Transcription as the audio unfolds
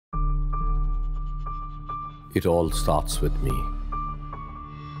It all starts with me.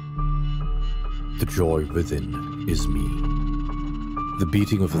 The joy within is me. The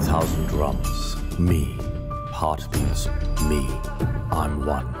beating of 1,000 drums, me. Heartbeats, me. I'm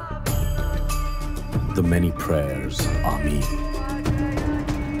one. The many prayers are me.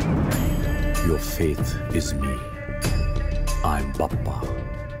 Your faith is me. I'm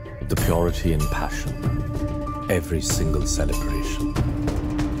Bappa. The purity and passion. Every single celebration.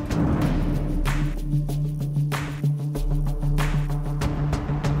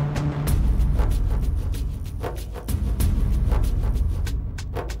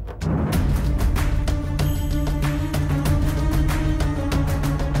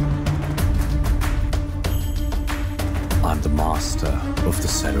 I'm the master of the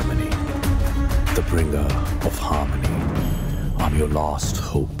ceremony, the bringer of harmony. I'm your last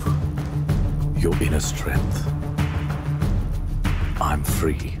hope, your inner strength. I'm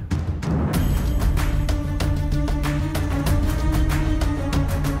free.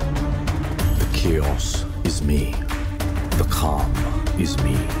 The chaos is me. The calm is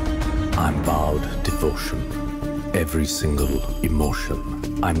me. I'm bowed devotion. Every single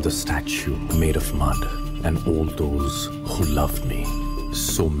emotion. I'm the statue made of mud. And all those who love me.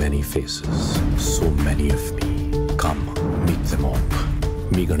 So many faces, so many of me. Come, meet them all.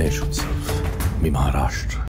 Me Ganeshotsav Me Maharashtra.